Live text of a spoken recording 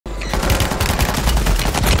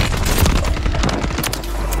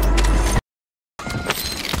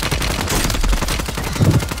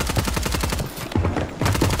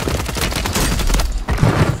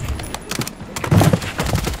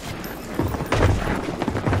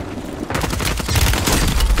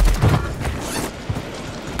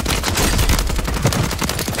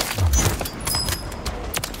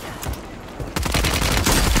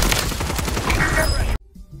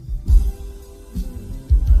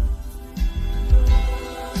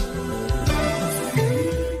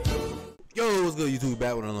YouTube,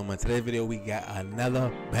 back with another one. Today's video we got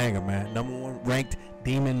another banger, man. #1 ranked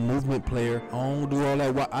demon movement player. I don't do all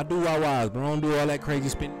that. I do YYs, but I don't do all that crazy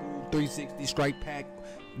spin 360 strike pack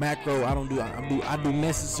macro. I do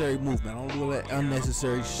necessary movement. I don't do all that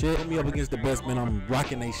unnecessary shit. Put me up against the best, man. I'm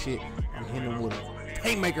rocking that shit. I'm hitting him with a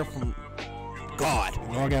haymaker from God.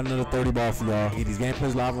 You know I got another 30 ball for y'all. Get these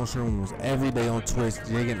gameplays live on streams every day on Twitch,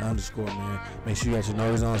 jigging_, man. Make sure you got your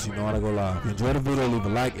notifications on so you know how to go live. If you enjoyed the video, leave a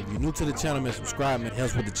like. If you're new to the channel, man, subscribe, man. It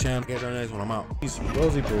helps with the channel. Catch you on the next one. I'm out. Peace.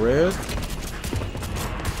 Rosie Perez.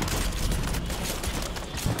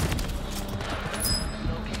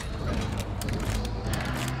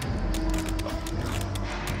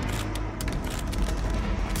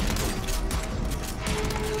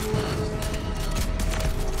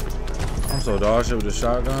 I'm so dog shit with the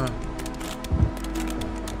shotgun.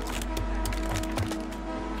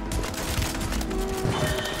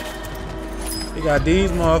 He got these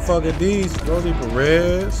motherfucking D's. Rosie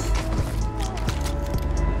Perez.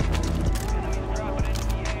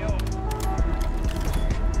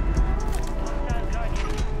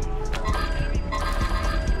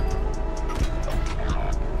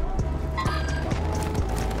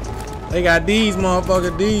 They got these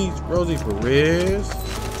motherfucking D's. Rosie Perez.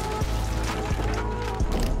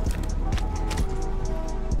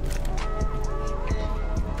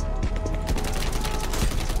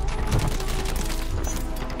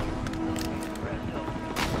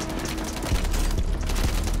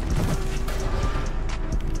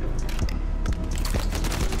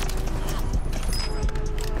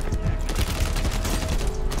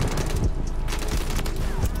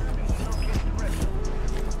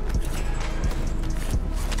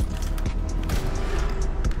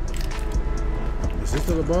 Is this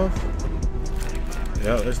still above?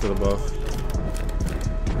 Yeah, it's still above.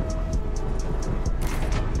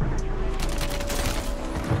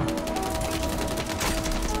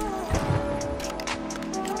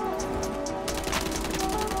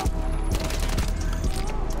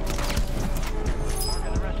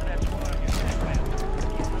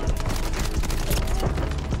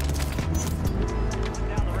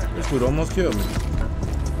 This dude almost killed me.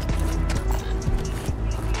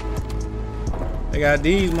 They got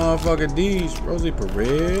these motherfucking D's. Rosie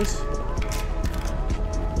Perez.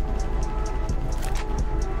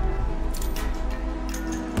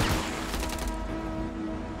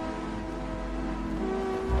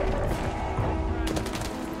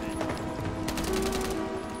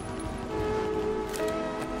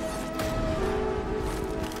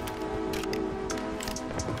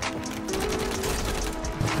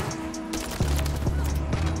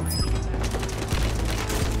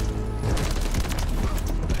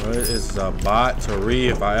 It's a battery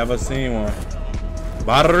if I ever seen one.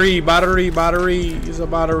 Battery. It's a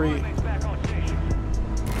battery.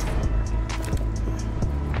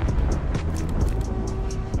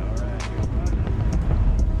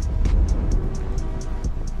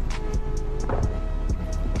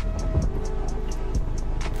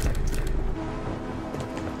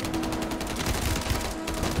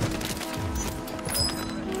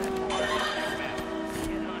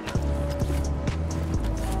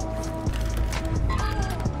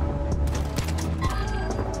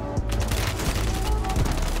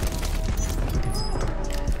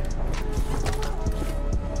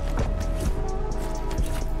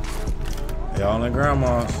 Y'all and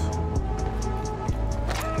grandmas.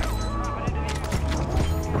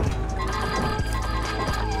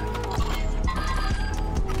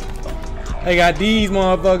 They got these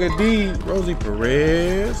motherfucking D's. Rosie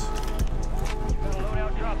Perez.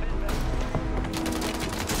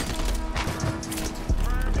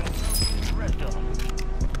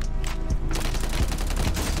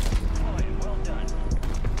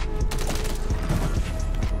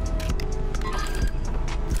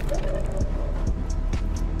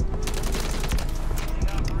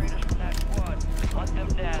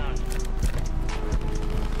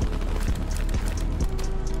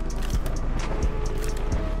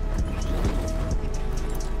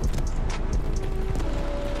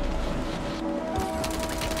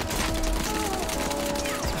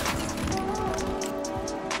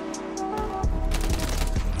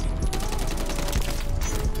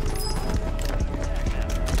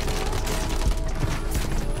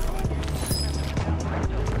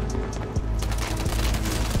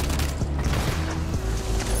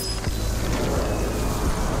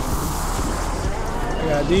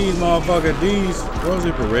 Got these motherfucking D's.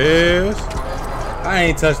 Rosie Perez. I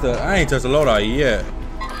ain't touched the loadout yet.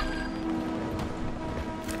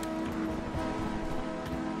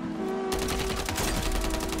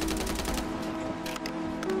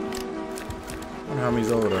 I wonder how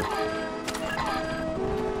many's over there.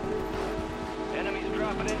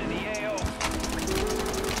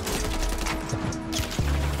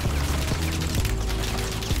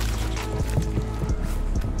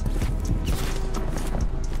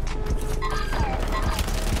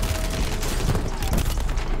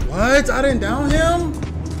 What? I didn't down him?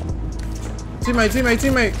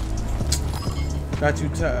 Teammate. Got you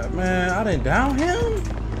tied. Man, I didn't down him?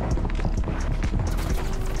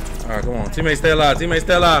 Alright, come on. Teammate, stay alive.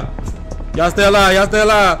 Y'all stay alive.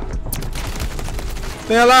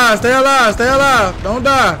 Stay alive. Don't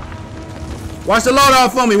die. Watch the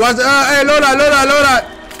loadout for me. Watch the hey, loadout.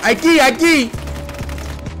 Aiki.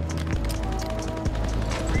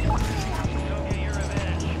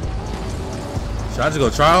 Should I just go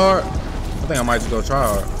try hard? I think I might just go try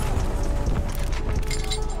hard.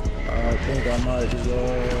 I think I might just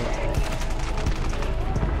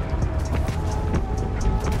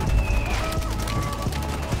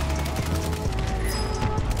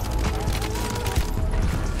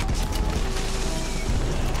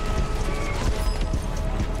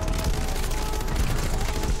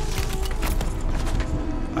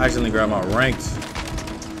I accidentally grabbed my ranked.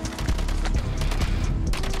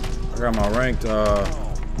 I grabbed my ranked. I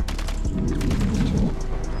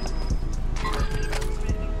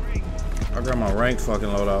grabbed my ranked fucking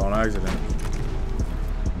loadout on accident.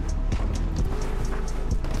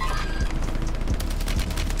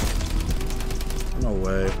 No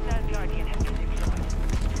way.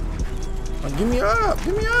 Oh, give me up.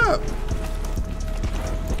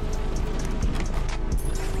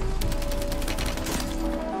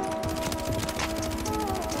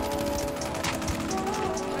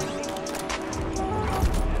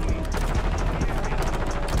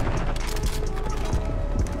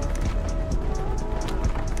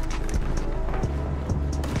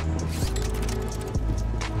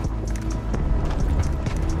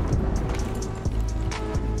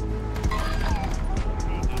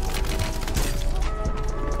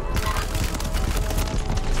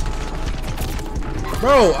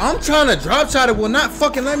 Bro, I'm trying to drop shot. It will not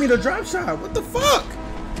fucking let me to drop shot. What the fuck?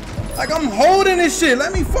 Like, I'm holding this shit.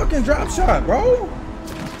 Let me fucking drop shot, bro.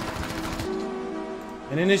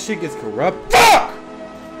 And then this shit gets corrupt. Fuck!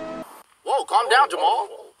 Whoa, calm down, Jamal.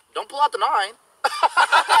 Don't pull out the 9.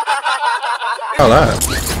 Hell that.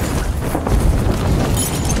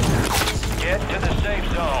 Get to the safe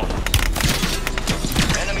zone.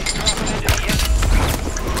 Enemy dropping into the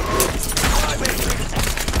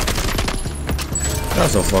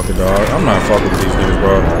That's so fucking dog. I'm not fucking with these niggas,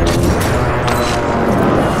 bro.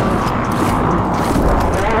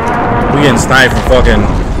 We getting sniped from fucking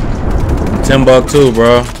Timbuktu,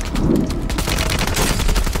 bro.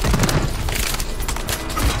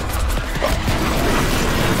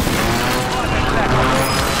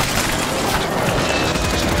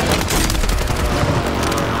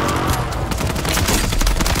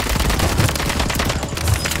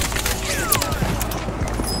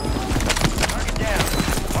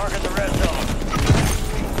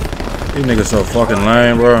 These niggas so fucking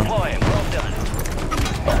lame, bro.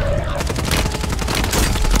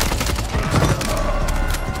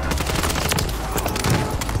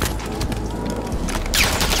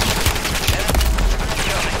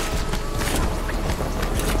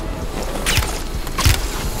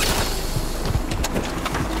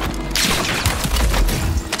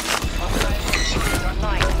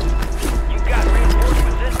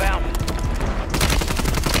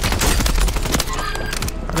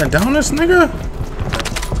 Down this nigga?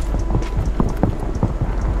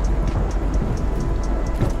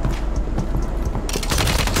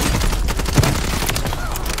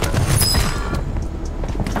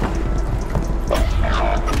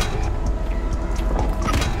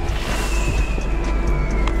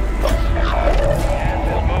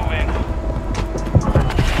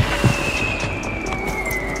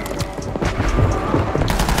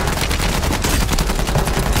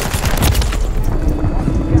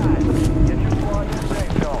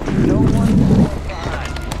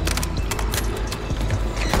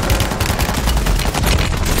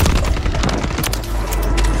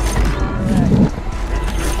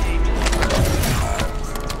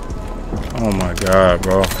 Oh my god,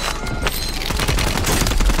 bro.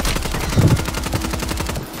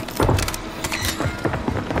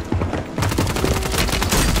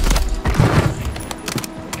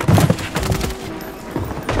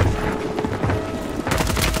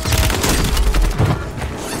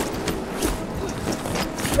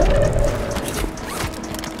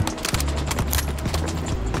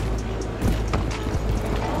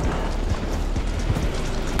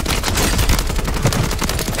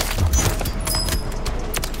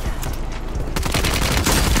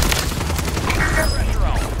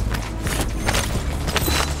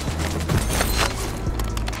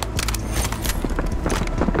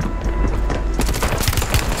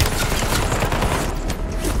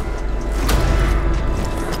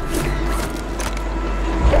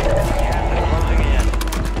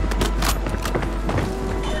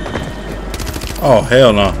 Oh,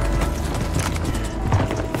 hell no.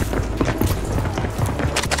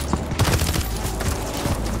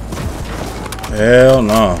 Hell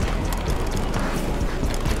no.